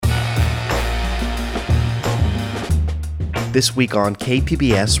This week on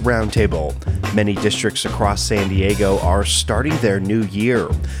KPBS Roundtable, many districts across San Diego are starting their new year.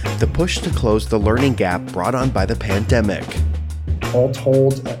 The push to close the learning gap brought on by the pandemic. All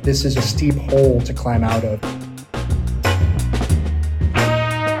told, this is a steep hole to climb out of.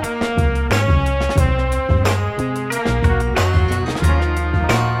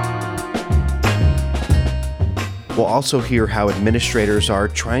 We'll also hear how administrators are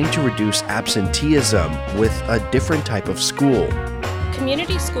trying to reduce absenteeism with a different type of school.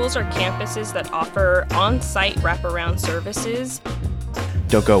 Community schools are campuses that offer on-site wraparound services.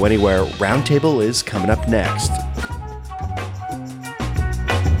 Don't go anywhere. Roundtable is coming up next.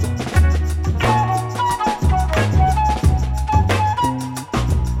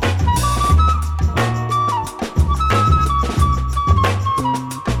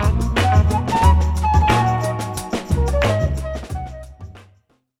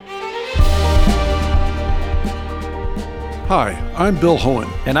 Hi, I'm Bill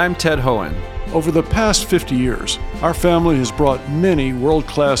Hohen. And I'm Ted Hohen. Over the past 50 years, our family has brought many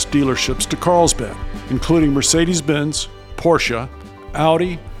world-class dealerships to Carlsbad, including Mercedes-Benz, Porsche,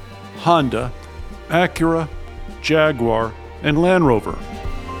 Audi, Honda, Acura, Jaguar, and Land Rover.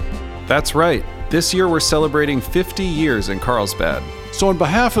 That's right. This year we're celebrating 50 years in Carlsbad. So on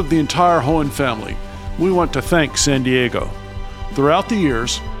behalf of the entire Hohen family, we want to thank San Diego. Throughout the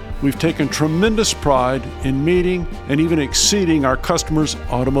years, we've taken tremendous pride in meeting and even exceeding our customers'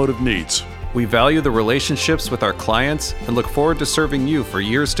 automotive needs. We value the relationships with our clients and look forward to serving you for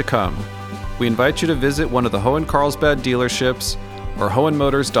years to come. We invite you to visit one of the Hohen Carlsbad dealerships or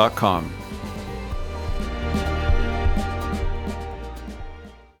hohenmotors.com.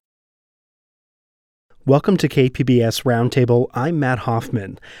 Welcome to KPBS Roundtable. I'm Matt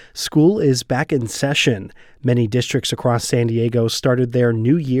Hoffman. School is back in session. Many districts across San Diego started their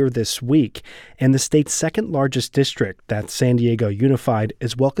new year this week, and the state's second largest district, that's San Diego Unified,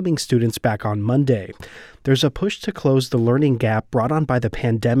 is welcoming students back on Monday. There's a push to close the learning gap brought on by the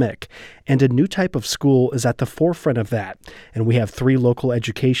pandemic, and a new type of school is at the forefront of that. And we have three local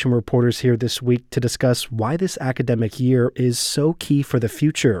education reporters here this week to discuss why this academic year is so key for the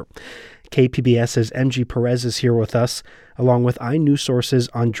future. KPBS's MG Perez is here with us, along with iNewsSource's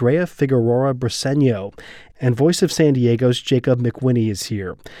Andrea Figueroa Briceño, and Voice of San Diego's Jacob McWhinney is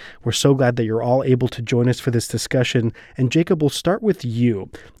here. We're so glad that you're all able to join us for this discussion. And Jacob, we'll start with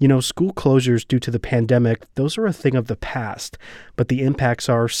you. You know, school closures due to the pandemic, those are a thing of the past, but the impacts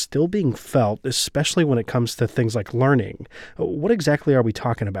are still being felt, especially when it comes to things like learning. What exactly are we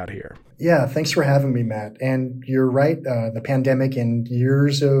talking about here? Yeah, thanks for having me, Matt. And you're right. The pandemic and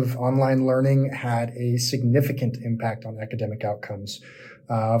years of online learning had a significant impact on academic outcomes,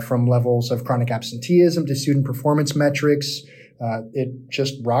 from levels of chronic absenteeism to student performance metrics. It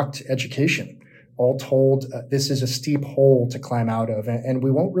just rocked education. All told, this is a steep hole to climb out of, and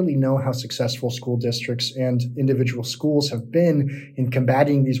we won't really know how successful school districts and individual schools have been in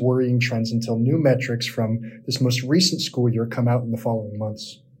combating these worrying trends until new metrics from this most recent school year come out in the following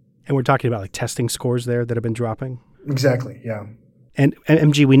months. And we're talking about like testing scores there that have been dropping? Exactly, yeah. And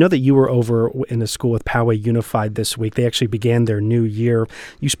MG, we know that you were over in a school with Poway Unified this week. They actually began their new year.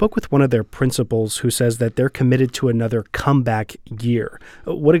 You spoke with one of their principals who says that they're committed to another comeback year.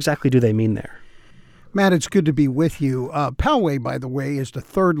 What exactly do they mean there? Matt, it's good to be with you. Poway, by the way, is the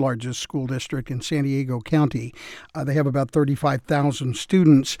third largest school district in San Diego County. They have about 35,000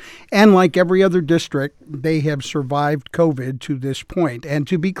 students. And like every other district, they have survived COVID to this point. And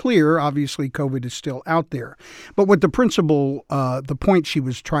to be clear, obviously, COVID is still out there. But what the principal, the point she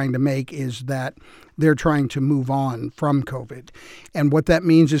was trying to make is that they're trying to move on from COVID. And what that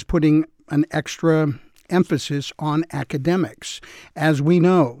means is putting an extra emphasis on academics. As we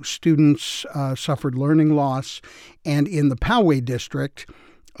know, students suffered learning loss, and in the Poway district,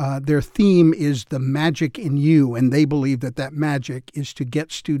 their theme is the magic in you, and they believe that that magic is to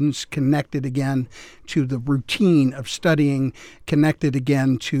get students connected again to the routine of studying, connected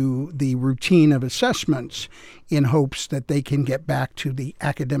again to the routine of assessments, in hopes that they can get back to the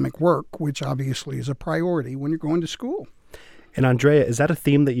academic work, which obviously is a priority when you're going to school. And Andrea, is that a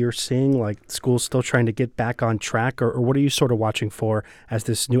theme that you're seeing, like schools still trying to get back on track, or what are you sort of watching for as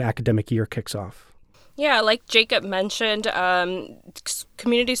this new academic year kicks off? Yeah, like Jacob mentioned,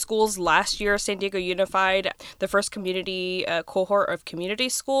 community schools last year, San Diego Unified, the first community cohort of community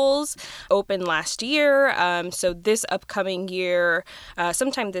schools opened last year. So this upcoming year,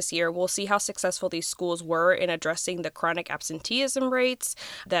 sometime this year, we'll see how successful these schools were in addressing the chronic absenteeism rates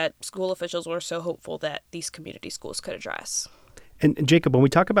that school officials were so hopeful that these community schools could address. And Jacob, when we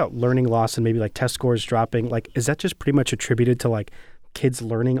talk about learning loss and maybe like test scores dropping, like is that just pretty much attributed to like kids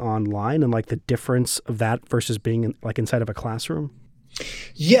learning online and like the difference of that versus being inside of a classroom?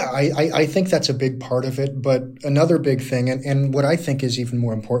 Yeah, I think that's a big part of it. But another big thing, and what I think is even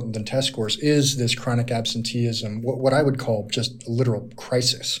more important than test scores, is this chronic absenteeism, what I would call just a literal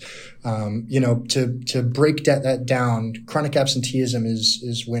crisis. To break that down, chronic absenteeism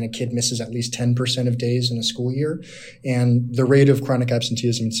is when a kid misses at least 10% of days in a school year. And the rate of chronic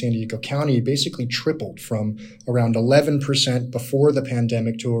absenteeism in San Diego County basically tripled from around 11% before the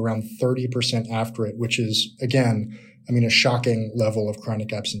pandemic to around 30% after it, which is, again, a shocking level of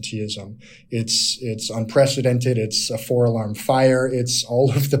chronic absenteeism. It's unprecedented. It's a 4-alarm fire. It's all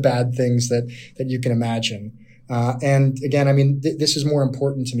of the bad things that you can imagine. And again, this is more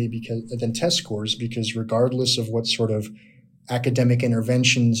important to me than test scores, because regardless of what sort of academic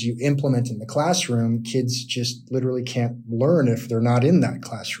interventions you implement in the classroom, kids just literally can't learn if they're not in that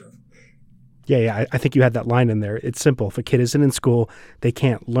classroom. Yeah, I think you had that line in there. It's simple. If a kid isn't in school, they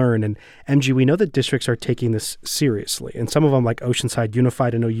can't learn. And MG, we know that districts are taking this seriously. And some of them, like Oceanside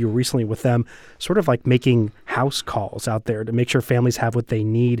Unified, I know you were recently with them, sort of like making house calls out there to make sure families have what they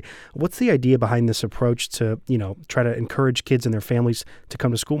need. What's the idea behind this approach to, try to encourage kids and their families to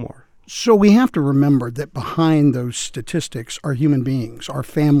come to school more? So we have to remember that behind those statistics are human beings, are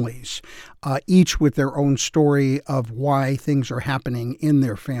families, each with their own story of why things are happening in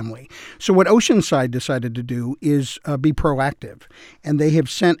their family. So what Oceanside decided to do is be proactive. And they have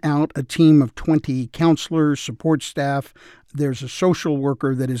sent out a team of 20 counselors, support staff. There's a social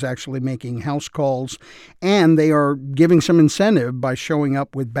worker that is actually making house calls, and they are giving some incentive by showing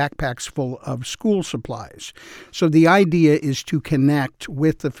up with backpacks full of school supplies. So the idea is to connect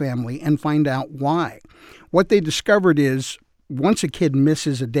with the family and find out why. What they discovered is once a kid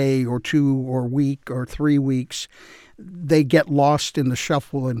misses a day or 2 or week or 3 weeks, they get lost in the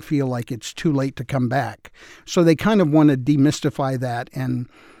shuffle and feel like it's too late to come back. So they kind of want to demystify that and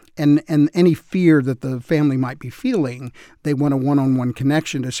any fear that the family might be feeling, they want a one-on-one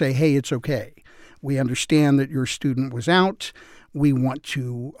connection to say, hey, it's okay. We understand that your student was out. We want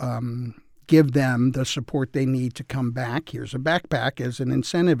to give them the support they need to come back. Here's a backpack as an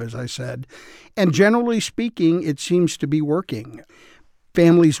incentive, as I said. And generally speaking, it seems to be working.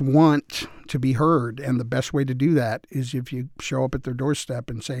 Families want to be heard, and the best way to do that is if you show up at their doorstep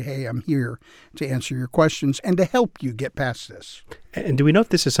and say, hey, I'm here to answer your questions and to help you get past this. And do we know if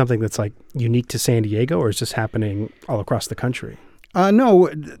this is something that's unique to San Diego, or is this happening all across the country? No,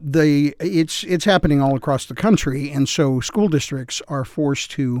 it's happening all across the country, and so school districts are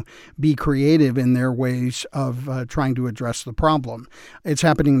forced to be creative in their ways of trying to address the problem. It's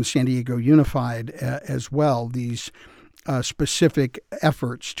happening in San Diego Unified as well. These specific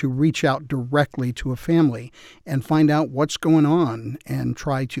efforts to reach out directly to a family and find out what's going on and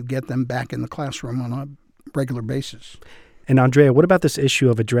try to get them back in the classroom on a regular basis. And Andrea, what about this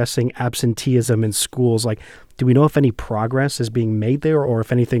issue of addressing absenteeism in schools? Do we know if any progress is being made there, or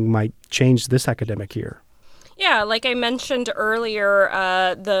if anything might change this academic year? Yeah, like I mentioned earlier,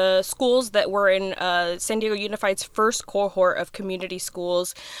 the schools that were in San Diego Unified's first cohort of community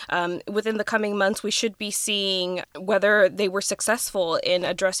schools, within the coming months, we should be seeing whether they were successful in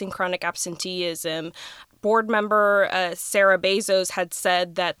addressing chronic absenteeism. Board member Sarah Bezos had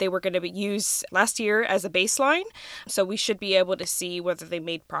said that they were going to use last year as a baseline, so we should be able to see whether they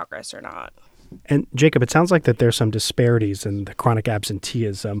made progress or not. And Jacob, it sounds like that there's some disparities in the chronic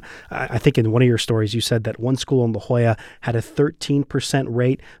absenteeism. I think in one of your stories you said that one school in La Jolla had a 13%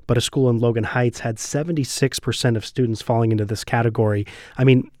 rate, but a school in Logan Heights had 76% of students falling into this category.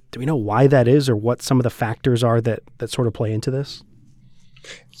 Do we know why that is, or what some of the factors are that sort of play into this?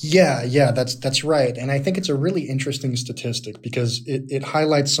 Yeah, that's right. And I think it's a really interesting statistic because it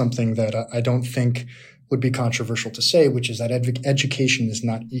highlights something that I don't think would be controversial to say, which is that education is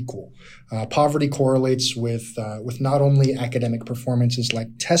not equal. Poverty correlates with not only academic performances like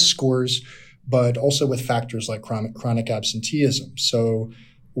test scores, but also with factors like chronic absenteeism. So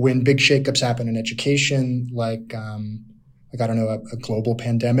when big shakeups happen in education, like a global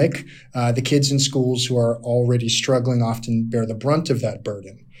pandemic, the kids in schools who are already struggling often bear the brunt of that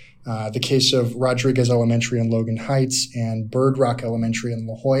burden. The case of Rodriguez Elementary in Logan Heights and Bird Rock Elementary in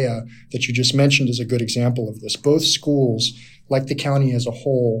La Jolla that you just mentioned is a good example of this. Both schools, like the county as a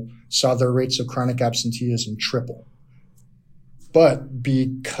whole, saw their rates of chronic absenteeism triple. But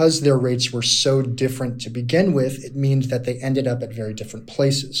because their rates were so different to begin with, it means that they ended up at very different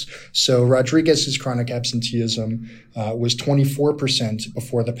places. So Rodriguez's chronic absenteeism was 24%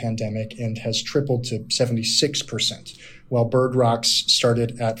 before the pandemic and has tripled to 76%, while Bird Rock's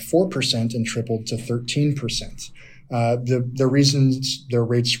started at 4% and tripled to 13%. The reasons their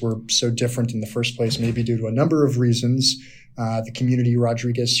rates were so different in the first place may be due to a number of reasons. The community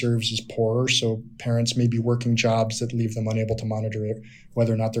Rodriguez serves is poorer, so parents may be working jobs that leave them unable to monitor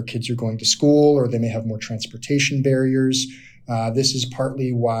whether or not their kids are going to school, or they may have more transportation barriers. This is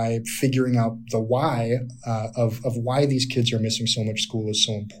partly why figuring out the why of why these kids are missing so much school is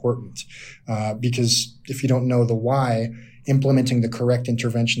so important. Because if you don't know the why, implementing the correct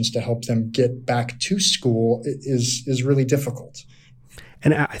interventions to help them get back to school is really difficult.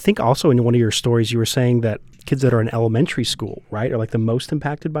 And I think also in one of your stories, you were saying that kids that are in elementary school, right, are like the most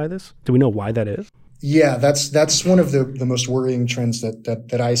impacted by this. Do we know why that is? Yeah, that's one of the most worrying trends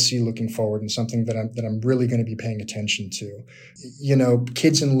that I see looking forward, and something that I'm really going to be paying attention to. You know,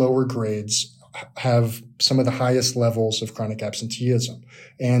 kids in lower grades have some of the highest levels of chronic absenteeism,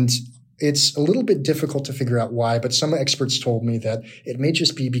 and it's a little bit difficult to figure out why. But some experts told me that it may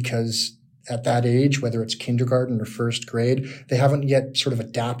just be because at that age, whether it's kindergarten or first grade, they haven't yet sort of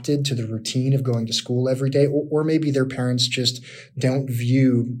adapted to the routine of going to school every day, or maybe their parents just don't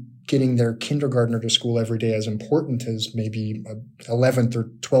view getting their kindergartner to school every day as important as maybe a 11th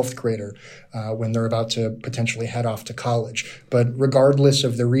or 12th grader when they're about to potentially head off to college. But regardless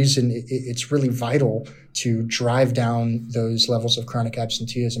of the reason, it's really vital to drive down those levels of chronic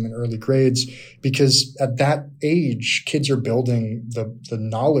absenteeism in early grades, because at that age, kids are building the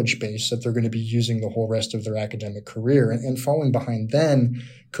knowledge base that they're going to be using the whole rest of their academic career. And falling behind then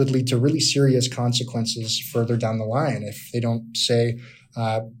could lead to really serious consequences further down the line. If they don't, say,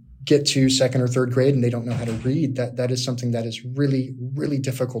 get to second or third grade and they don't know how to read, that is something that is really, really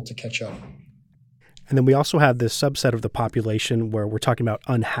difficult to catch up. And then we also have this subset of the population where we're talking about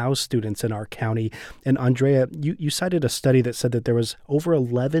unhoused students in our county. And Andrea, you cited a study that said that there was over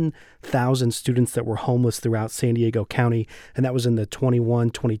 11,000 students that were homeless throughout San Diego County, and that was in the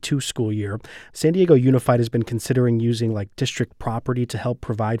 21-22 school year. San Diego Unified has been considering using like district property to help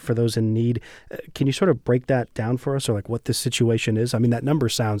provide for those in need. Can you sort of break that down for us, or like what this situation is? I mean, that number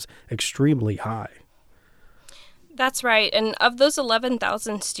sounds extremely high. That's right. And of those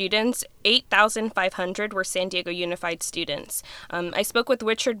 11,000 students, 8,500 were San Diego Unified students. I spoke with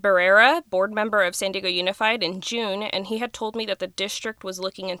Richard Barrera, board member of San Diego Unified, in June, and he had told me that the district was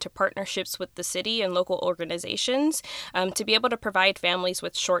looking into partnerships with the city and local organizations to be able to provide families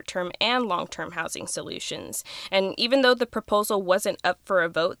with short-term and long-term housing solutions. And even though the proposal wasn't up for a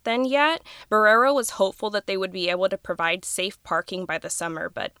vote then yet, Barrera was hopeful that they would be able to provide safe parking by the summer,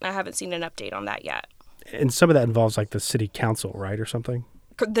 but I haven't seen an update on that yet. And some of that involves like the city council, right, or something?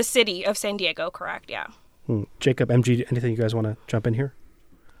 The city of San Diego, correct, yeah. Jacob, MG, anything you guys want to jump in here?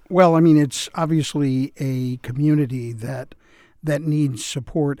 Well, I mean, it's obviously a community that needs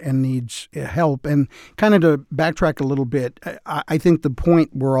support and needs help. And kind of to backtrack a little bit, I think the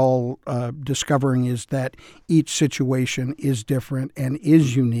point we're all discovering is that each situation is different and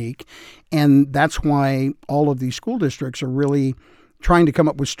is unique. And that's why all of these school districts are really trying to come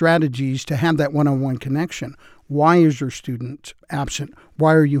up with strategies to have that one-on-one connection. Why is your student absent?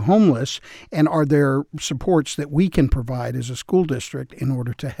 Why are you homeless? And are there supports that we can provide as a school district in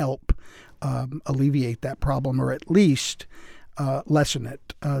order to help alleviate that problem, or at least lessen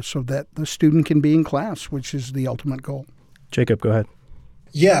it so that the student can be in class, which is the ultimate goal? Jacob, go ahead.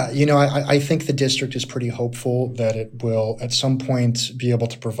 Yeah, I think the district is pretty hopeful that it will at some point be able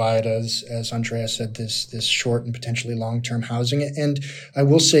to provide, as Andrea said, this short and potentially long-term housing. And I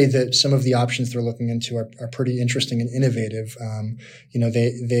will say that some of the options they're looking into are pretty interesting and innovative.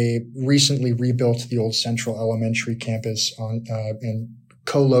 They recently rebuilt the old Central Elementary campus and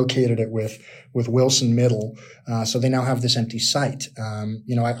co-located it with Wilson Middle. So they now have this empty site.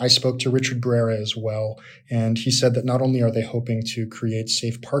 I spoke to Richard Barrera as well, and he said that not only are they hoping to create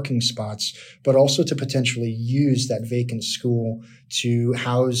safe parking spots, but also to potentially use that vacant school to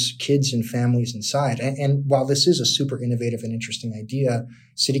house kids and families inside. And while this is a super innovative and interesting idea,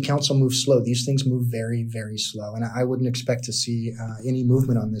 City Council moves slow. These things move very, very slow. And I wouldn't expect to see any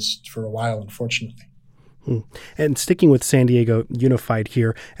movement on this for a while, unfortunately. And sticking with San Diego Unified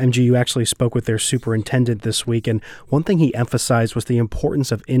here, MG, you actually spoke with their superintendent this week, and one thing he emphasized was the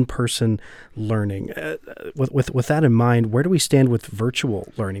importance of in-person learning. With that in mind, where do we stand with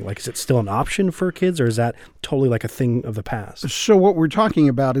virtual learning? Like, is it still an option for kids, or is that totally like a thing of the past? So what we're talking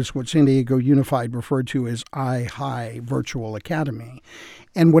about is what San Diego Unified referred to as iHigh Virtual Academy.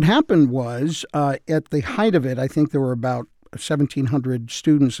 And what happened was, at the height of it, I think there were about 1,700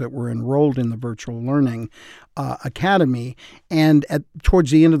 students that were enrolled in the virtual learning academy. And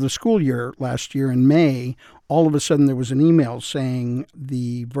towards the end of the school year last year in May, all of a sudden there was an email saying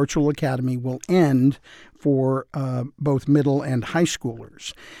the virtual academy will end for both middle and high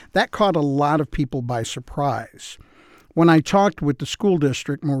schoolers. That caught a lot of people by surprise. When I talked with the school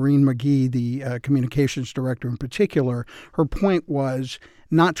district, Maureen McGee, the communications director in particular, her point was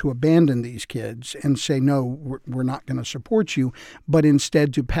not to abandon these kids and say, no, we're not going to support you, but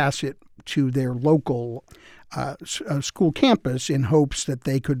instead to pass it to their local school campus in hopes that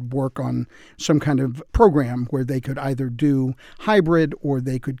they could work on some kind of program where they could either do hybrid or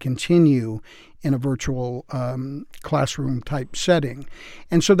they could continue in a virtual classroom type setting.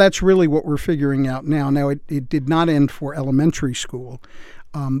 And so that's really what we're figuring out now. Now, it did not end for elementary school,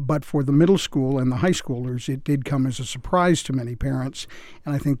 but for the middle school and the high schoolers, it did come as a surprise to many parents.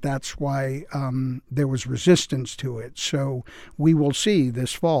 And I think that's why there was resistance to it. So we will see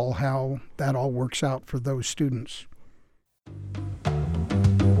this fall how that all works out for those students.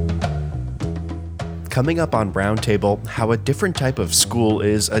 Coming up on Roundtable, how a different type of school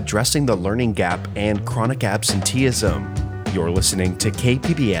is addressing the learning gap and chronic absenteeism. You're listening to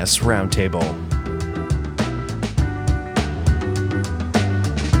KPBS Roundtable.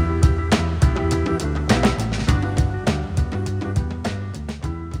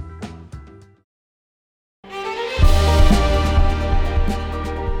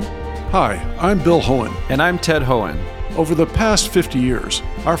 Hi, I'm Bill Hohen. And I'm Ted Hohen. Over the past 50 years,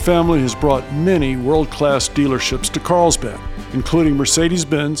 our family has brought many world-class dealerships to Carlsbad, including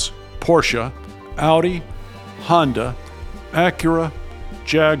Mercedes-Benz, Porsche, Audi, Honda, Acura,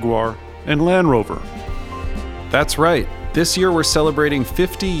 Jaguar, and Land Rover. That's right. This year we're celebrating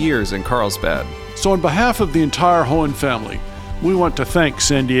 50 years in Carlsbad. So on behalf of the entire Hohen family, we want to thank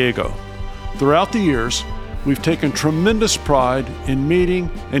San Diego. Throughout the years, we've taken tremendous pride in meeting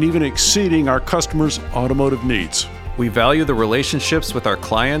and even exceeding our customers' automotive needs. We value the relationships with our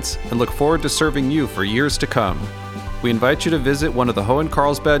clients and look forward to serving you for years to come. We invite you to visit one of the Hohen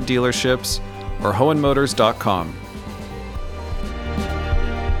Carlsbad dealerships or hohenmotors.com.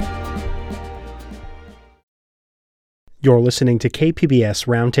 You're listening to KPBS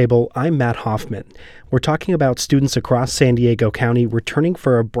Roundtable. I'm Matt Hoffman. We're talking about students across San Diego County returning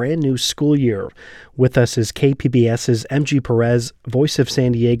for a brand new school year. With us is KPBS's MG Perez, Voice of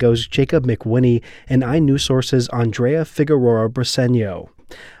San Diego's Jacob McWhinney, and iNewsSource's Andrea Figueroa Briceño.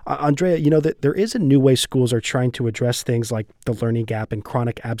 Andrea, you know that there is a new way schools are trying to address things like the learning gap and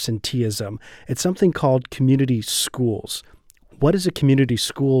chronic absenteeism. It's something called community schools. What is a community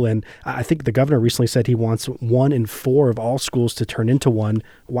school? And I think the governor recently said he wants 1 in 4 of all schools to turn into one.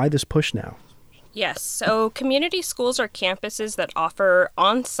 Why this push now? Yes, so community schools are campuses that offer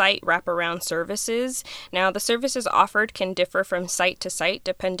on-site wraparound services. Now, the services offered can differ from site to site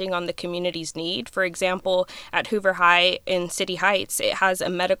depending on the community's need. For example, at Hoover High in City Heights, it has a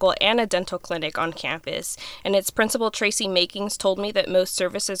medical and a dental clinic on campus. And its principal, Tracy Makings, told me that most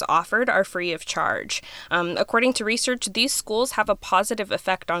services offered are free of charge. According to research, these schools have a positive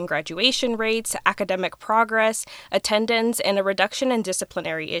effect on graduation rates, academic progress, attendance, and a reduction in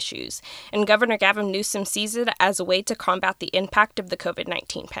disciplinary issues. And Governor Gavin Newsom sees it as a way to combat the impact of the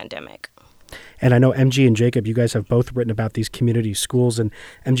COVID-19 pandemic. And I know MG and Jacob, you guys have both written about these community schools. And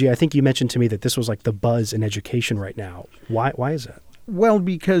MG, I think you mentioned to me that this was like the buzz in education right now. Why is that? Well,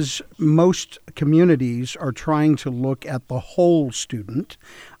 because most communities are trying to look at the whole student.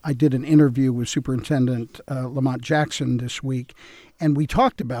 I did an interview with Superintendent Lamont Jackson this week, and we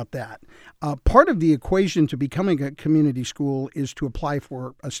talked about that. Part of the equation to becoming a community school is to apply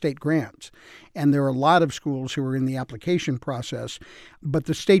for a state grant. And there are a lot of schools who are in the application process, but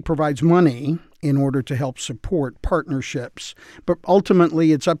the state provides money in order to help support partnerships. But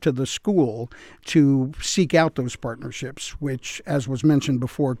ultimately, it's up to the school to seek out those partnerships, which, as was mentioned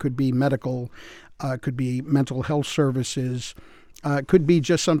before, could be medical, could be mental health services, could be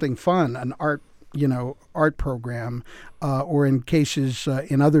just something fun, an art program, or in cases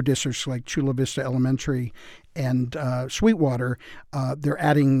in other districts like Chula Vista Elementary and Sweetwater, they're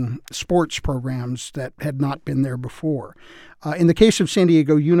adding sports programs that had not been there before. In the case of San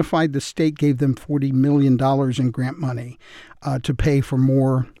Diego Unified, the state gave them $40 million in grant money to pay for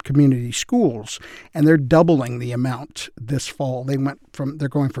more community schools, and they're doubling the amount this fall. They're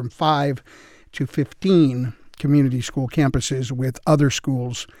going from 5 to 15 community school campuses with other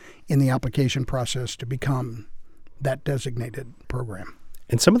schools in the application process to become that designated program.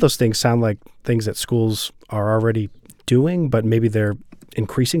 And some of those things sound like things that schools are already doing, but maybe they're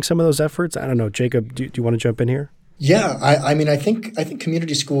increasing some of those efforts. I don't know. Jacob, do you want to jump in here? Yeah, I mean, I think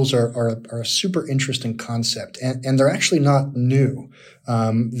community schools are a super interesting concept, and they're actually not new.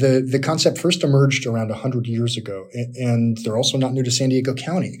 The concept first emerged around 100 years ago, and they're also not new to San Diego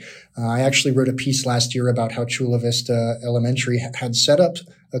County. I actually wrote a piece last year about how Chula Vista Elementary had set up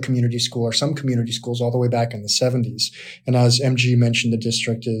a community school or some community schools all the way back in the 70s. And as MG mentioned, the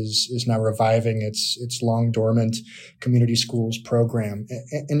district is now reviving its long dormant community schools program.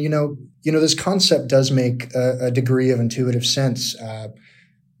 And this concept does make a degree of intuitive sense.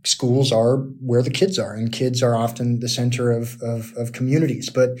 Schools are where the kids are, and kids are often the center of communities.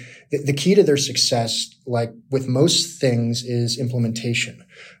 But the key to their success, like with most things, is implementation.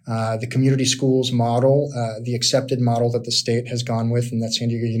 The community schools model, the accepted model that the state has gone with and that San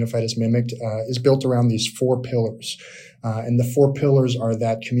Diego Unified has mimicked, is built around these 4 pillars. And the 4 pillars are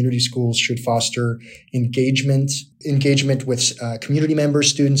that community schools should foster engagement with community members,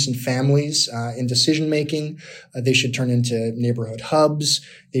 students, and families in decision-making. They should turn into neighborhood hubs.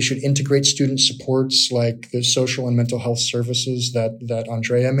 They should integrate student supports like the social and mental health services that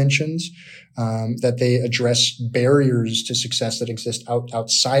Andrea mentioned, that they address barriers to success that exist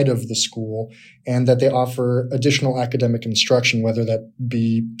outside of the school, and that they offer additional academic instruction, whether that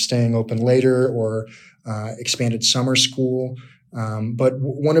be staying open later or expanded summer school. But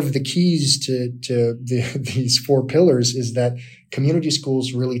one of the keys to these 4 pillars is that community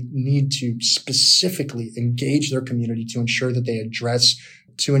schools really need to specifically engage their community to ensure that they address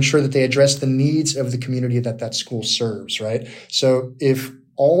the needs of the community that school serves, right? So if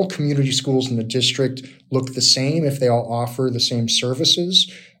all community schools in the district look the same, if they all offer the same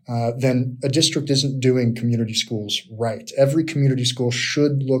services, then a district isn't doing community schools right. Every community school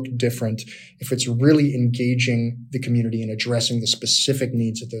should look different if it's really engaging the community and addressing the specific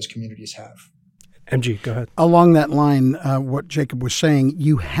needs that those communities have. MG, go ahead. Along that line, what Jacob was saying,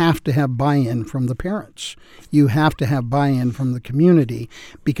 you have to have buy-in from the parents. You have to have buy-in from the community,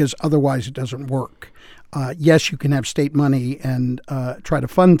 because otherwise it doesn't work. Yes, you can have state money and try to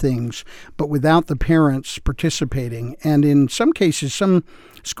fund things, but without the parents participating, and in some cases, some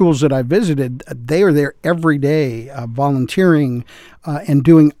schools that I visited, they are there every day volunteering and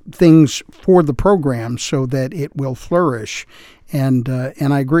doing things for the program so that it will flourish. And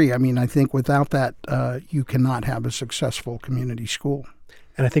I agree. I mean, I think without that, you cannot have a successful community school.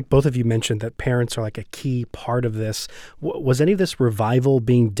 And I think both of you mentioned that parents are like a key part of this. Was any of this revival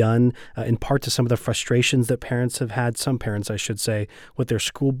being done in part to some of the frustrations that parents have had, some parents, I should say, with their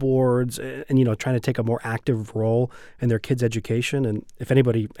school boards and, trying to take a more active role in their kids' education? And if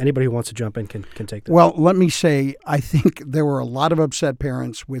anybody who wants to jump in can take this. Well, let me say, I think there were a lot of upset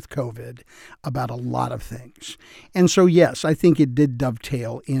parents with COVID about a lot of things. And so, yes, I think it did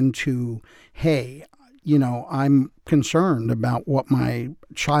dovetail into, hey, I'm concerned about what my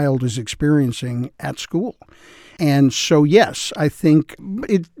child is experiencing at school. And so, yes, I think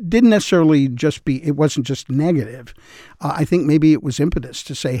it didn't necessarily it wasn't just negative. I think maybe it was impetus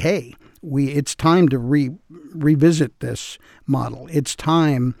to say, hey, it's time to revisit this model. It's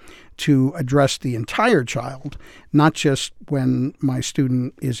time to address the entire child, not just when my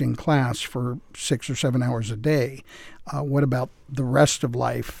student is in class for 6 or 7 hours a day. What about the rest of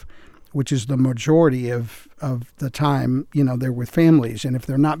life, which is the majority of the time, they're with families. And if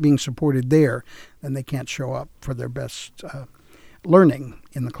they're not being supported there, then they can't show up for their best learning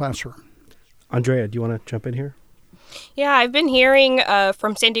in the classroom. Andrea, do you want to jump in here? Yeah, I've been hearing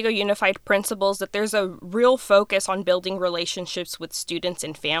from San Diego Unified principals that there's a real focus on building relationships with students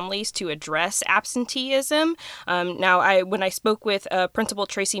and families to address absenteeism. Now, when I spoke with Principal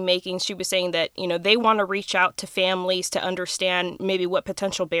Tracy Makings, she was saying that, they want to reach out to families to understand maybe what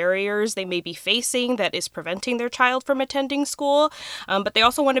potential barriers they may be facing that is preventing their child from attending school. But they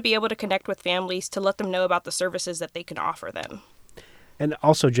also want to be able to connect with families to let them know about the services that they can offer them. And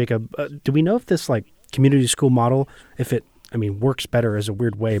also, Jacob, do we know if this, community school model, if it, works better is a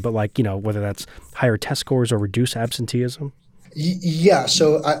weird way, but whether that's higher test scores or reduce absenteeism? Yeah,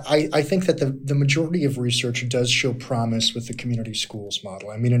 so I think that the majority of research does show promise with the community schools model.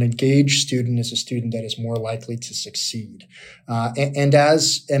 An engaged student is a student that is more likely to succeed. And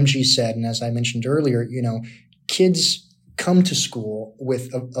as MG said, and as I mentioned earlier, kids come to school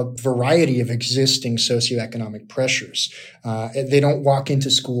with a variety of existing socioeconomic pressures. They don't walk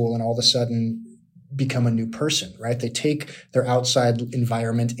into school and all of a sudden become a new person, right? They take their outside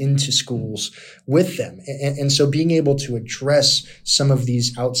environment into schools with them. And so being able to address some of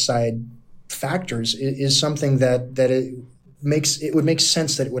these outside factors is something that it would make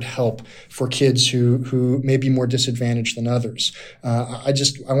sense that it would help for kids who may be more disadvantaged than others. I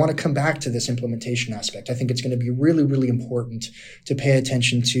want to come back to this implementation aspect. I think it's going to be really, really important to pay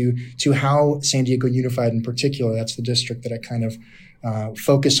attention to how San Diego Unified in particular, that's the district that I kind of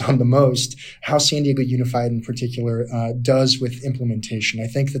focus on the most, how San Diego Unified in particular does with implementation. I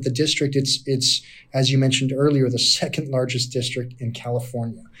think that the district, it's as you mentioned earlier, the second largest district in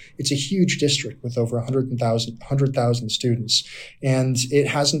California. It's a huge district with over 100,000 students, and it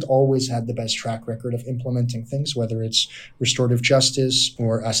hasn't always had the best track record of implementing things, whether it's restorative justice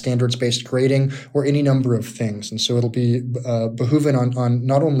or standards-based grading or any number of things. And so it'll be behooving on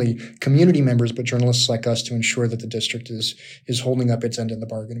not only community members but journalists like us to ensure that the district is holding up its end of the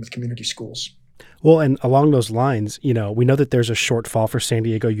bargain with community schools. Well, and along those lines, we know that there's a shortfall for San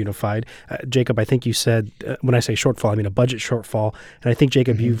Diego Unified. Jacob, I think you said, when I say shortfall, I mean a budget shortfall. And I think,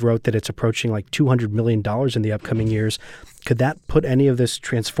 Jacob, you've wrote that it's approaching like $200 million in the upcoming years. Could that put any of this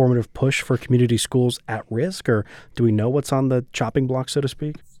transformative push for community schools at risk, or do we know what's on the chopping block, so to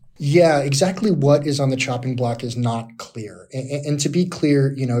speak? Yeah, exactly what is on the chopping block is not clear. And to be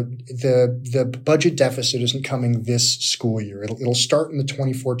clear, the budget deficit isn't coming this school year. It'll start in the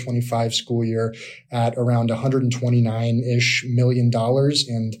 24-25 school year at around $129-ish million.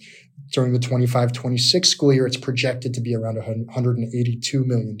 And during the 25-26 school year, it's projected to be around $182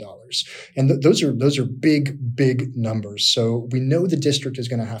 million. And those are big numbers. So we know the district is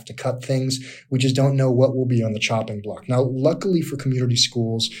going to have to cut things. We just don't know what will be on the chopping block. Now, luckily for community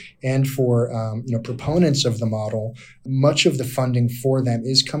schools and for proponents of the model, much of the funding for them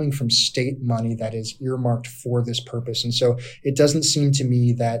is coming from state money that is earmarked for this purpose. And so it doesn't seem to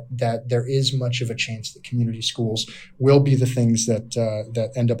me that there is much of a chance that community schools will be the things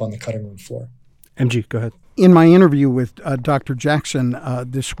that end up on the cutting room floor. MG, go ahead. In my interview with Dr. Jackson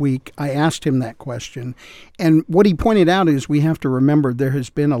this week, I asked him that question. And what he pointed out is we have to remember there has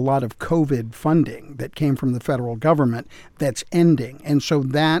been a lot of COVID funding that came from the federal government that's ending. And so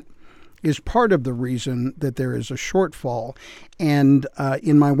that is part of the reason that there is a shortfall. And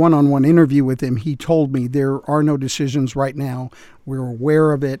in my one-on-one interview with him, he told me there are no decisions right now. We're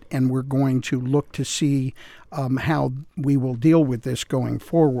aware of it, and we're going to look to see how we will deal with this going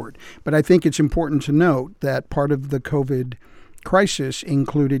forward. But I think it's important to note that part of the COVID crisis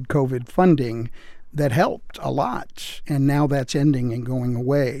included COVID funding that helped a lot. And now that's ending and going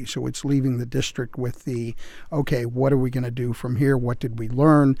away. So it's leaving the district with okay, what are we going to do from here? What did we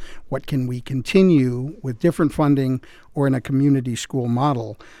learn? What can we continue with different funding or in a community school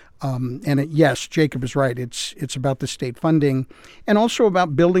model? Yes, Jacob is right. It's about the state funding and also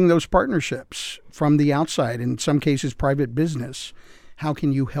about building those partnerships from the outside, in some cases private business. How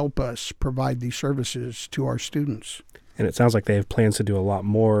can you help us provide these services to our students? And it sounds like they have plans to do a lot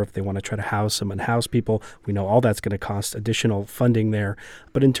more if they want to try to house some in-house people. We know all that's going to cost additional funding there.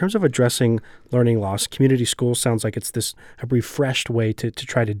 But in terms of addressing learning loss, community schools sounds like it's a refreshed way to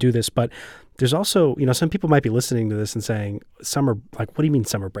try to do this. But there's also, some people might be listening to this and saying, summer, like, what do you mean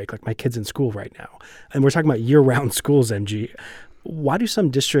summer break? Like, my kid's in school right now. And we're talking about year-round schools, MG. Why do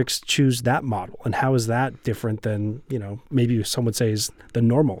some districts choose that model? And how is that different than, maybe some would say is the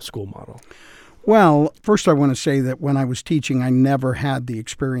normal school model? Well, first I want to say that when I was teaching, I never had the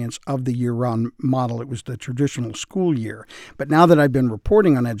experience of the year-round model. It was the traditional school year. But now that I've been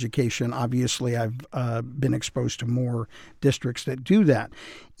reporting on education, obviously I've been exposed to more districts that do that,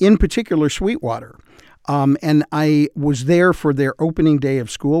 in particular Sweetwater. And I was there for their opening day of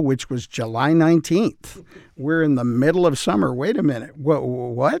school, which was July 19th. We're in the middle of summer. Wait a minute.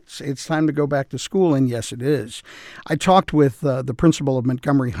 What? It's time to go back to school. And yes, it is. I talked with the principal of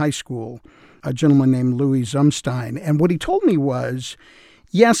Montgomery High School, a gentleman named Louis Zumstein. And what he told me was,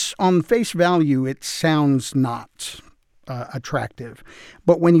 yes, on face value, it sounds not attractive.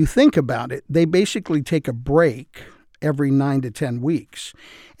 But when you think about it, they basically take a break every 9 to 10 weeks.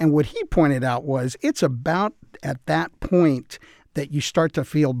 And what he pointed out was it's about at that point that you start to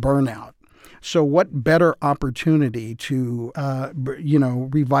feel burnout. So what better opportunity to,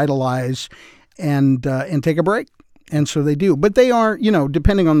 revitalize and take a break? And so they do. But they are,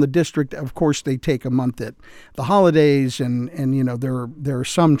 depending on the district, of course, they take a month at the holidays and there are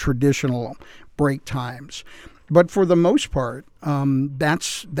some traditional break times. But for the most part,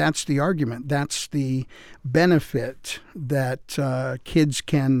 that's the argument. That's the benefit that kids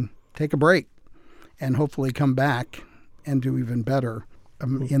can take a break and hopefully come back and do even better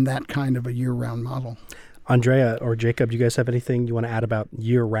in that kind of a year-round model. Andrea or Jacob, do you guys have anything you want to add about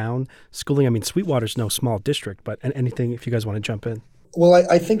year-round schooling? I mean, Sweetwater's no small district, but anything if you guys want to jump in. Well,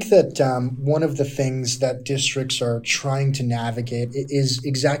 I think that one of the things that districts are trying to navigate is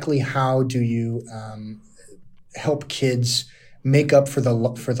exactly how do you help kids make up for the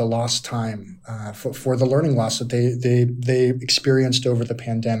lost time, for the learning loss that they experienced over the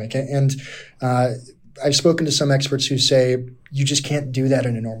pandemic. And I've spoken to some experts who say you just can't do that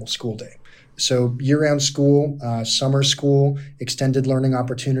in a normal school day. So year-round school, summer school, extended learning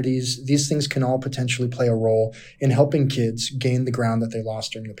opportunities, these things can all potentially play a role in helping kids gain the ground that they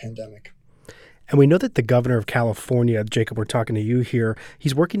lost during the pandemic. And we know that the governor of California, Jacob, we're talking to you here,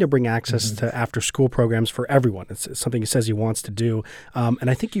 he's working to bring access to after-school programs for everyone. It's something he says he wants to do. And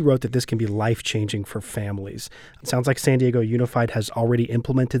I think he wrote that this can be life-changing for families. It sounds like San Diego Unified has already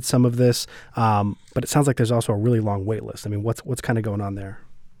implemented some of this, but it sounds like there's also a really long wait list. I mean, what's kind of going on there?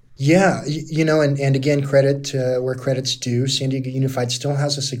 Yeah, and again, credit where credit's due. San Diego Unified still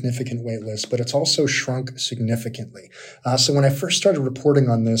has a significant wait list, but it's also shrunk significantly. So when I first started reporting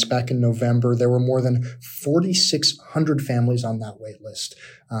on this back in November, there were more than 4,600 families on that wait list.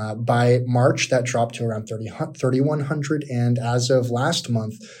 By March, that dropped to around 3,100, and as of last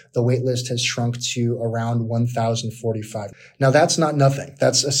month, the wait list has shrunk to around 1,045. Now, that's not nothing.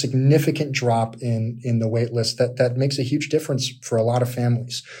 That's a significant drop in the wait list. That makes a huge difference for a lot of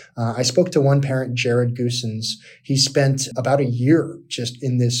families. I spoke to one parent, Jared Goosens. He spent about a year just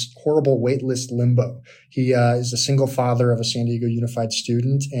in this horrible wait list limbo. He is a single father of a San Diego Unified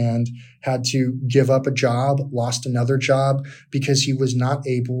student and had to give up a job, lost another job because he was not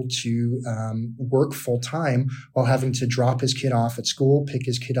able to work full time while having to drop his kid off at school, pick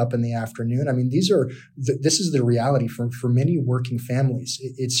his kid up in the afternoon. I mean, this is the reality for many working families.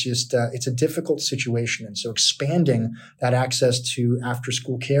 It's just it's a difficult situation, and so expanding that access to after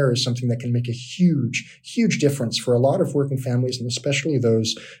school care is something that can make a huge difference for a lot of working families, and especially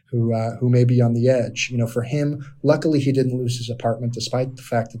those who may be on the edge. For him, luckily he didn't lose his apartment, despite the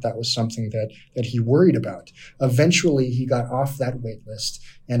fact that was something that he worried about. Eventually, he got off that wait list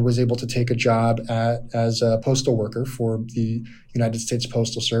and was able to take a job as a postal worker for the United States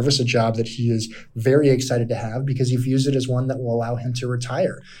Postal Service, a job that he is very excited to have because he views it as one that will allow him to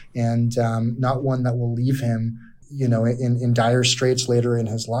retire and not one that will leave him in dire straits later in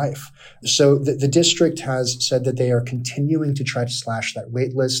his life. So the district has said that they are continuing to try to slash that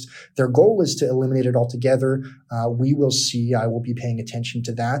wait list. Their goal is to eliminate it altogether. We will see. I will be paying attention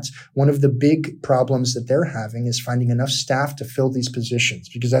to that. One of the big problems that they're having is finding enough staff to fill these positions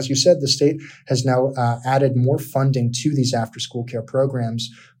because, as you said, the state has now added more funding to these after-school care programs,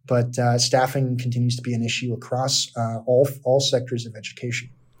 but staffing continues to be an issue across all sectors of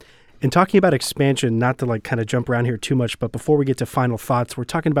education. And talking about expansion, not to kind of jump around here too much, but before we get to final thoughts, we're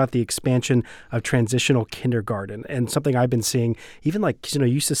talking about the expansion of transitional kindergarten and something I've been seeing, even you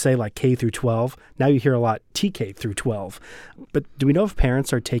used to say K through 12. Now you hear a lot TK through 12. But do we know if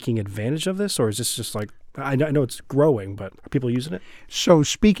parents are taking advantage of this, or is this just I know it's growing, but are people using it? So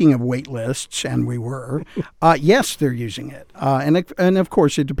speaking of wait lists, and we were, yes, they're using it. And of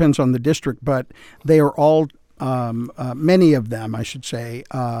course, it depends on the district, but they are all many of them, I should say,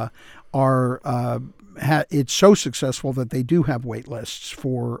 it's so successful that they do have wait lists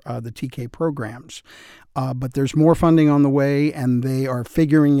for the TK programs. But there's more funding on the way, and they are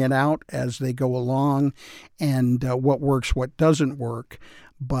figuring it out as they go along and what works, what doesn't work.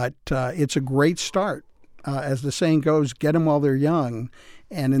 But it's a great start. As the saying goes, get them while they're young.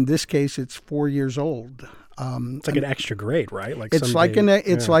 And in this case, it's 4 years old. It's like an extra grade, right? It's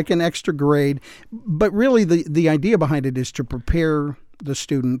like an extra grade, but really the idea behind it is to prepare the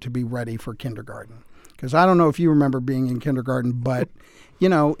student to be ready for kindergarten. Because I don't know if you remember being in kindergarten, but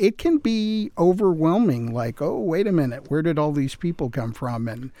it can be overwhelming. Oh, wait a minute, where did all these people come from?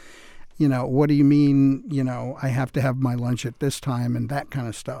 And what do you mean? I have to have my lunch at this time and that kind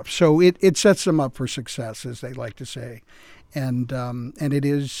of stuff. So it sets them up for success, as they like to say, and it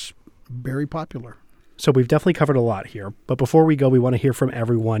is very popular. So we've definitely covered a lot here. But before we go, we want to hear from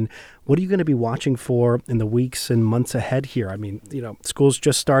everyone. What are you going to be watching for in the weeks and months ahead here? I mean, school's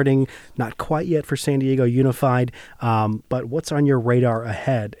just starting, not quite yet for San Diego Unified, but what's on your radar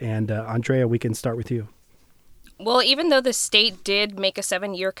ahead? And Andrea, we can start with you. Well, even though the state did make a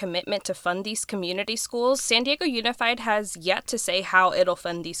 7-year commitment to fund these community schools, San Diego Unified has yet to say how it'll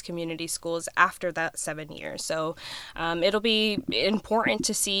fund these community schools after that 7 years. So it'll be important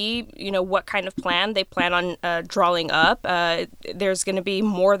to see, what kind of plan they plan on drawing up. There's going to be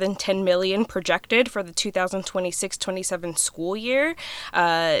more than $10 million projected for the 2026-27 school year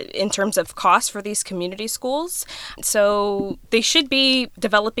in terms of cost for these community schools. So they should be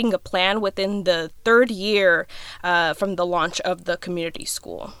developing a plan within the third year from the launch of the community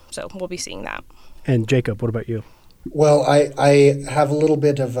school. So we'll be seeing that. And Jacob, what about you? Well, I have a little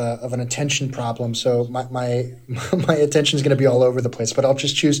bit of an attention problem, so my attention is going to be all over the place. But I'll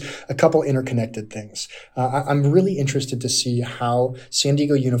just choose a couple interconnected things. I'm really interested to see how San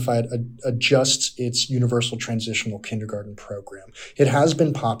Diego Unified adjusts its universal transitional kindergarten program. It has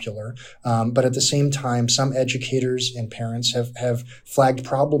been popular, but at the same time, some educators and parents have flagged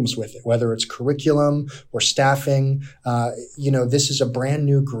problems with it, whether it's curriculum or staffing. This is a brand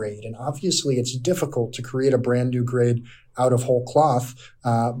new grade, and obviously it's difficult to create a brand new grade out of whole cloth.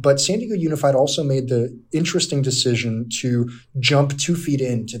 But San Diego Unified also made the interesting decision to jump 2 feet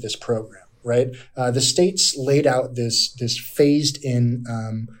into this program, right? The states laid out this phased in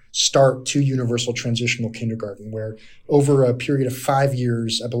start to universal transitional kindergarten, where over a period of 5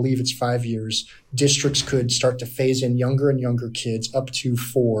 years, I believe it's 5 years, districts could start to phase in younger and younger kids up to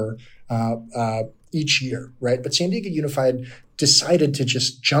 4 each year, right? But San Diego Unified decided to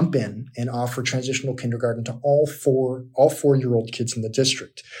just jump in and offer transitional kindergarten to all 4-year-old kids in the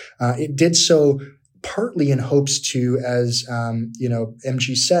district. It did so partly in hopes to, as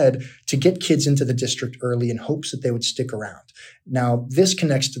MG said, to get kids into the district early in hopes that they would stick around. Now, this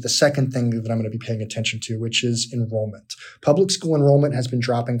connects to the second thing that I'm going to be paying attention to, which is enrollment. Public school enrollment has been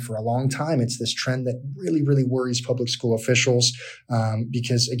dropping for a long time. It's this trend that really, really worries public school officials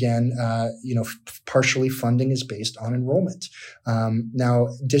because, again, partially funding is based on enrollment. Now,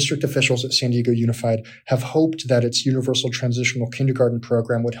 district officials at San Diego Unified have hoped that its universal transitional kindergarten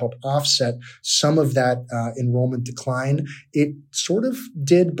program would help offset some of that enrollment decline. It sort of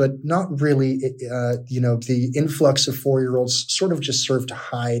did, but not really. The influx of 4-year-olds sort of just served to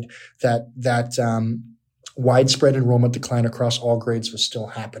hide that widespread enrollment decline across all grades was still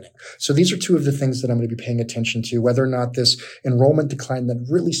happening. So these are 2 of the things that I'm going to be paying attention to, whether or not this enrollment decline that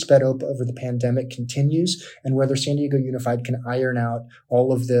really sped up over the pandemic continues, and whether San Diego Unified can iron out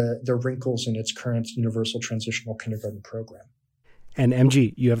all of the wrinkles in its current universal transitional kindergarten program. And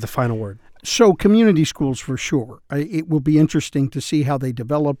MG, you have the final word. So community schools for sure. It will be interesting to see how they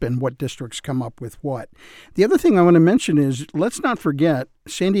develop and what districts come up with what. The other thing I want to mention is, let's not forget,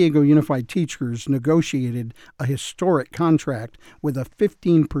 San Diego Unified teachers negotiated a historic contract with a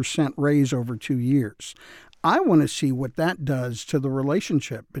 15% raise over 2 years. I want to see what that does to the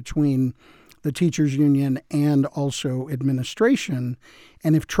relationship between the teachers union and also administration,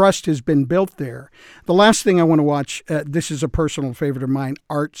 and if trust has been built there. The last thing I want to watch, this is a personal favorite of mine,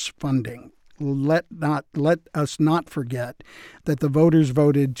 arts funding. Let us not forget that the voters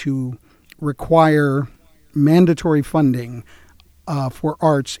voted to require mandatory funding for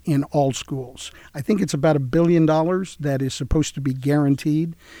arts in all schools. I think it's about $1 billion that is supposed to be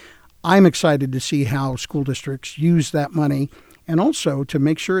guaranteed. I'm excited to see how school districts use that money, and also to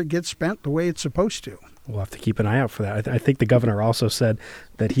make sure it gets spent the way it's supposed to. We'll have to keep an eye out for that. I think the governor also said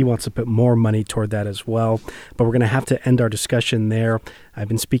that he wants to put more money toward that as well. But we're going to have to end our discussion there. I've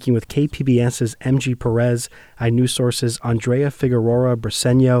been speaking with KPBS's MG Perez, iNewsSource's Andrea Figueroa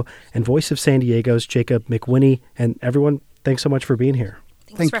Briceño, and Voice of San Diego's Jacob McWhinney. And everyone, thanks so much for being here.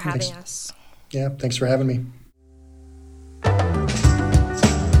 Thanks for having us. Yeah, thanks for having me.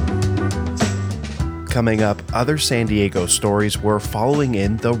 Coming up, other San Diego stories we're following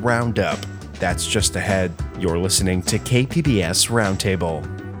in the Roundup. That's just ahead. You're listening to KPBS Roundtable.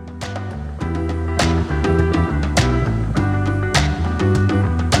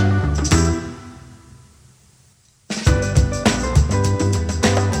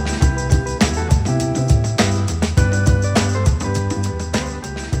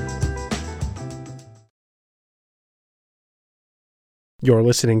 You're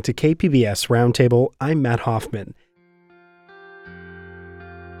listening to KPBS Roundtable. I'm Matt Hoffman.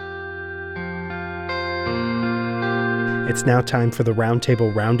 It's now time for the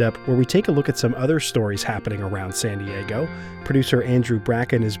Roundtable Roundup, where we take a look at some other stories happening around San Diego. Producer Andrew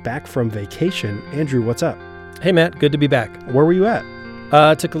Bracken is back from vacation. Andrew, what's up? Hey, Matt. Good to be back. Where were you at?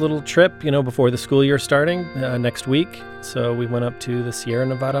 Took a little trip, before the school year starting next week. So we went up to the Sierra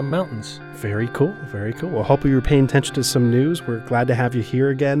Nevada mountains. Very cool. Very cool. Well, hopefully you're paying attention to some news. We're glad to have you here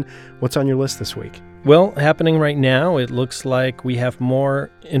again. What's on your list this week? Well, happening right now, it looks like we have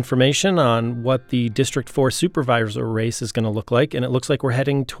more information on what the District 4 supervisor race is going to look like. And it looks like we're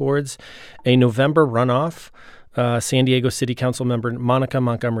heading towards a November runoff. San Diego City Council member Monica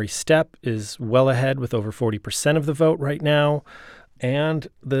Montgomery Stepp is well ahead with over 40% of the vote right now. And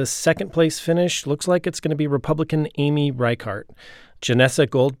the second place finish looks like it's going to be Republican Amy Reichart. Janessa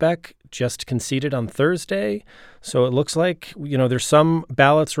Goldbeck just conceded on Thursday. So it looks like, there's some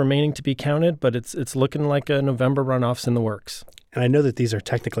ballots remaining to be counted, but it's looking like a November runoff's in the works. And I know that these are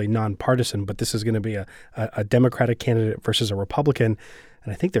technically nonpartisan, but this is going to be a Democratic candidate versus a Republican.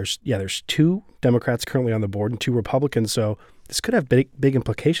 And I think there's 2 Democrats currently on the board and 2 Republicans. So this could have big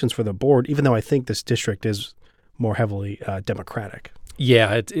implications for the board, even though I think this district is more heavily Democratic.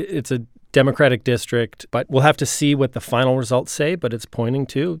 Yeah, it's a Democratic district, but we'll have to see what the final results say, but it's pointing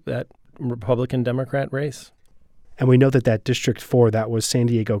to that Republican-Democrat race. And we know that District 4, that was San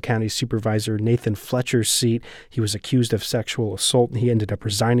Diego County Supervisor Nathan Fletcher's seat. He was accused of sexual assault, and he ended up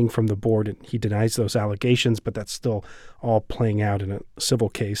resigning from the board, and he denies those allegations, but that's still all playing out in a civil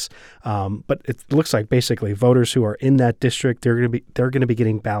case. But it looks like basically voters who are in that district, they're going to be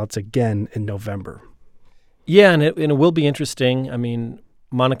getting ballots again in November. Yeah, and it will be interesting. I mean,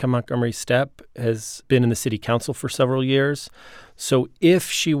 Monica Montgomery Stepp has been in the city council for several years. So if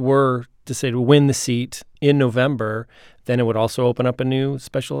she were to say to win the seat in November, then it would also open up a new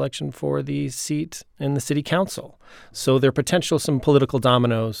special election for the seat in the city council. So there are potential some political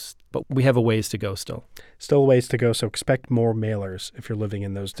dominoes, but we have a ways to go still. Still a ways to go, so expect more mailers if you're living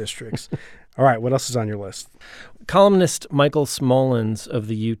in those districts. All right, what else is on your list? Columnist Michael Smollins of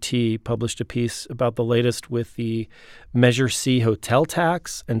the UT published a piece about the latest with the Measure C hotel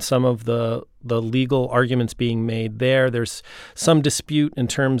tax and some of the legal arguments being made there. There's some dispute in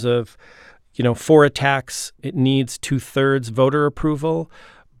terms of, for a tax, it needs 2/3 voter approval,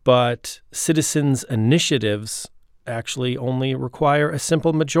 but citizens' initiatives actually only require a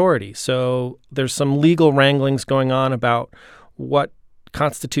simple majority. So there's some legal wranglings going on about what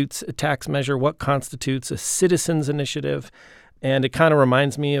constitutes a tax measure, what constitutes a citizens' initiative. And it kind of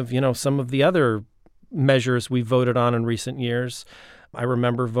reminds me of, some of the other measures we voted on in recent years. I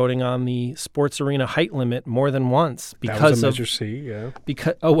remember voting on the sports arena height limit more than once because that was a Measure C, yeah.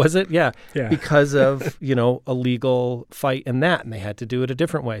 Was it? Yeah. Yeah. Because of, a legal fight in that, and they had to do it a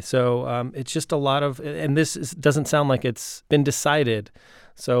different way. So it's just a lot of, and doesn't sound like it's been decided.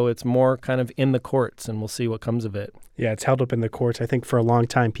 So it's more kind of in the courts, and we'll see what comes of it. Yeah, it's held up in the courts. I think for a long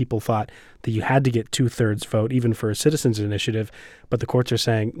time people thought that you had to get 2/3 vote, even for a citizens initiative. But the courts are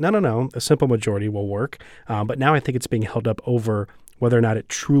saying, no, a simple majority will work. But now I think it's being held up over whether or not it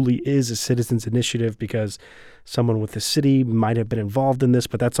truly is a citizens initiative because someone with the city might have been involved in this,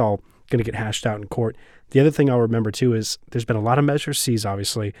 but that's all going to get hashed out in court. The other thing I'll remember, too, is there's been a lot of Measure C's,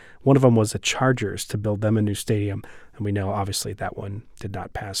 obviously. One of them was the Chargers to build them a new stadium, and we know, obviously, that one did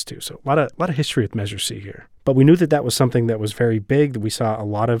not pass, too. So a lot of history with Measure C here. But we knew that was something that was very big. We saw a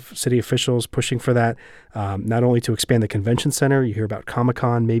lot of city officials pushing for that, not only to expand the convention center. You hear about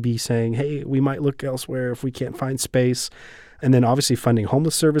Comic-Con maybe saying, hey, we might look elsewhere if we can't find space. And then obviously funding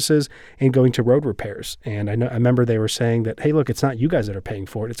homeless services and going to road repairs. And I remember they were saying that, hey, look, it's not you guys that are paying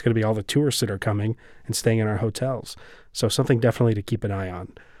for it. It's going to be all the tourists that are coming and staying in our hotels. So something definitely to keep an eye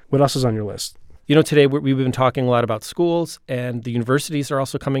on. What else is on your list? Today we've been talking a lot about schools, and the universities are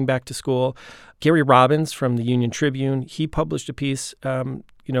also coming back to school. Gary Robbins from the Union Tribune, he published a piece,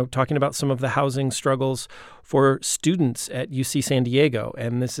 talking about some of the housing struggles for students at UC San Diego.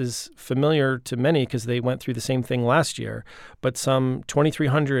 And this is familiar to many because they went through the same thing last year. But some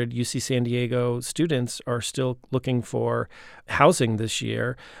 2,300 UC San Diego students are still looking for housing this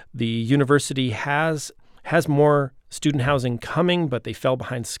year. The university has more student housing coming, but they fell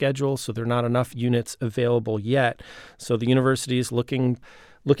behind schedule, so there are not enough units available yet. So the university is looking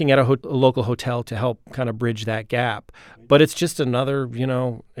at a local hotel to help kind of bridge that gap. But it's just another,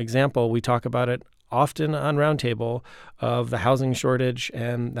 example. We talk about it often on Roundtable of the housing shortage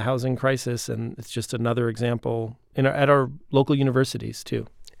and the housing crisis, and it's just another example at our local universities too.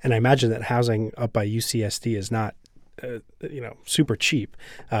 And I imagine that housing up by UCSD is not super cheap.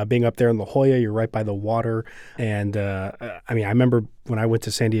 Being up there in La Jolla, you're right by the water. And I remember when I went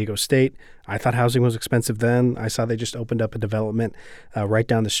to San Diego State, I thought housing was expensive then. I saw they just opened up a development right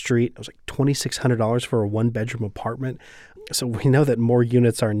down the street. It was like $2,600 for a one-bedroom apartment. So we know that more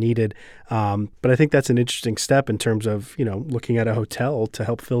units are needed. But I think that's an interesting step in terms of, looking at a hotel to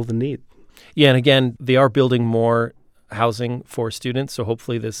help fill the need. Yeah, and again, they are building more housing for students. So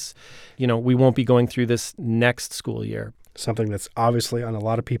hopefully this, we won't be going through this next school year. Something that's obviously on a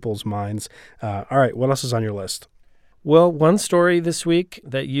lot of people's minds. All right, what else is on your list? Well, one story this week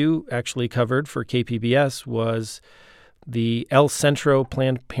that you actually covered for KPBS was the El Centro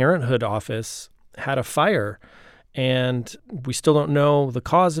Planned Parenthood office had a fire, and we still don't know the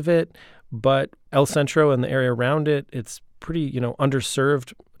cause of it, but El Centro and the area around it, it's pretty,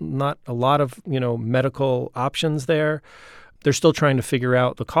 underserved, not a lot of, medical options there. They're still trying to figure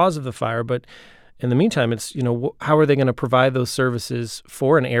out the cause of the fire, but in the meantime, it's, how are they going to provide those services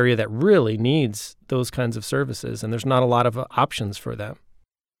for an area that really needs those kinds of services? And there's not a lot of options for them.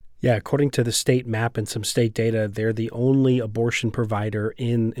 Yeah, according to the state map and some state data, they're the only abortion provider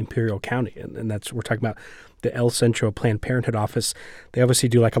in Imperial County. And that's, we're talking about the El Centro Planned Parenthood office, they obviously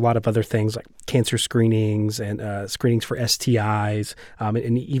do like a lot of other things like cancer screenings and screenings for STIs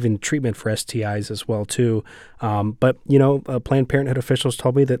and even treatment for STIs as well too. But Planned Parenthood officials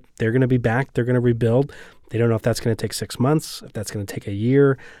told me that they're going to be back. They're going to rebuild. They don't know if that's going to take 6 months, if that's going to take a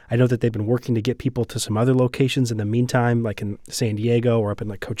year. I know that they've been working to get people to some other locations in the meantime, like in San Diego or up in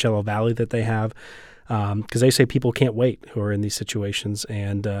like Coachella Valley that they have. Because they say people can't wait who are in these situations,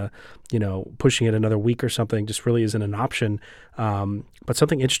 and pushing it another week or something just really isn't an option. But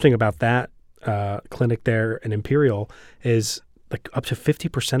something interesting about that clinic there in Imperial is like up to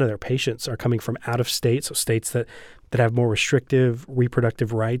 50% of their patients are coming from out of state, so states that have more restrictive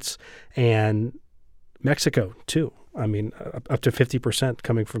reproductive rights, and Mexico too. I mean, up to 50%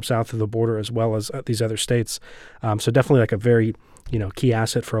 coming from south of the border as well as these other states. So definitely like a very key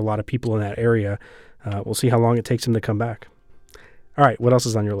asset for a lot of people in that area. We'll see how long it takes him to come back. All right, what else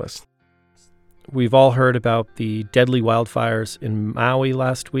is on your list? We've all heard about the deadly wildfires in Maui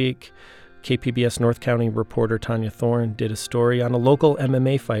last week. KPBS North County reporter Tanya Thorne did a story on a local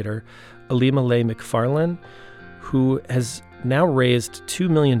MMA fighter, Alimale McFarlane, who has now raised $2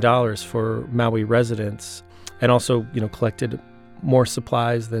 million for Maui residents and also, collected more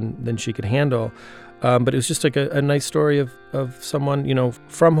supplies than she could handle. But it was just like a nice story of someone,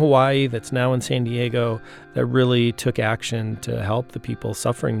 from Hawaii that's now in San Diego that really took action to help the people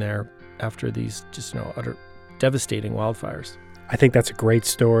suffering there after these just, utter devastating wildfires. I think that's a great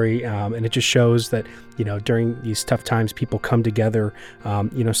story, and it just shows that, during these tough times, people come together.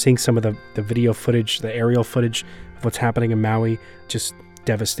 Seeing some of the video footage, the aerial footage of what's happening in Maui, just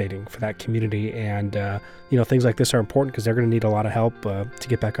devastating for that community. And, things like this are important because they're going to need a lot of help to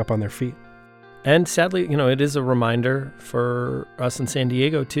get back up on their feet. And sadly, it is a reminder for us in San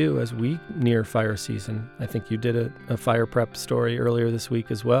Diego, too, as we near fire season. I think you did a fire prep story earlier this week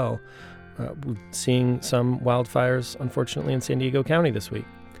as well. Seeing some wildfires, unfortunately, in San Diego County this week.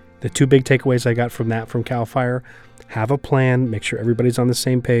 The two big takeaways I got from CAL FIRE: have a plan, make sure everybody's on the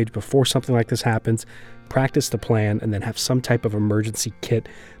same page before something like this happens, practice the plan, and then have some type of emergency kit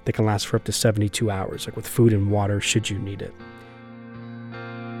that can last for up to 72 hours, like with food and water should you need it.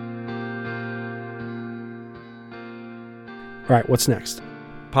 All right, what's next?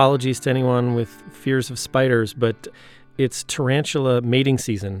 Apologies to anyone with fears of spiders, but it's tarantula mating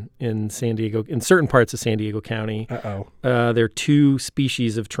season in San Diego, in certain parts of San Diego County. Uh-oh. There are two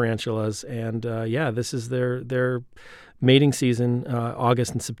species of tarantulas, and this is their mating season,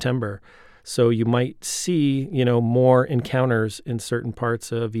 August and September. So you might see, more encounters in certain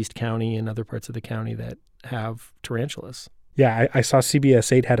parts of East County and other parts of the county that have tarantulas. Yeah, I saw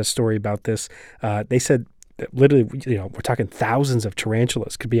CBS 8 had a story about this. They said literally, we're talking thousands of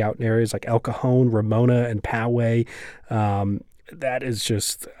tarantulas could be out in areas like El Cajon, Ramona, and Poway. That is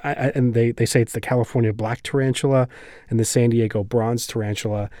just, and they say it's the California black tarantula and the San Diego bronze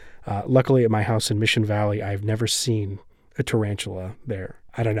tarantula. Luckily, at my house in Mission Valley, I've never seen a tarantula there.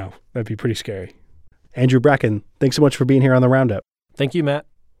 I don't know. That'd be pretty scary. Andrew Bracken, thanks so much for being here on the Roundup. Thank you, Matt.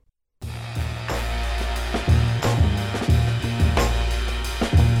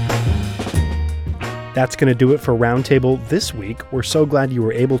 That's going to do it for Roundtable this week. We're so glad you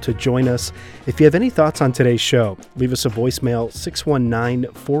were able to join us. If you have any thoughts on today's show, leave us a voicemail,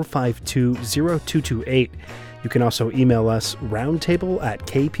 619-452-0228. You can also email us,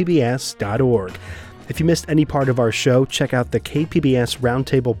 roundtable@kpbs.org. If you missed any part of our show, check out the KPBS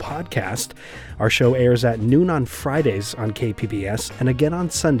Roundtable podcast. Our show airs at noon on Fridays on KPBS and again on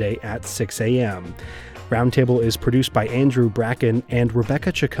Sunday at 6 a.m. Roundtable is produced by Andrew Bracken, and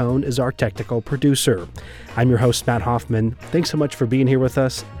Rebecca Chacon is our technical producer. I'm your host, Matt Hoffman. Thanks so much for being here with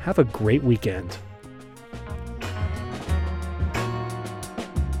us. Have a great weekend.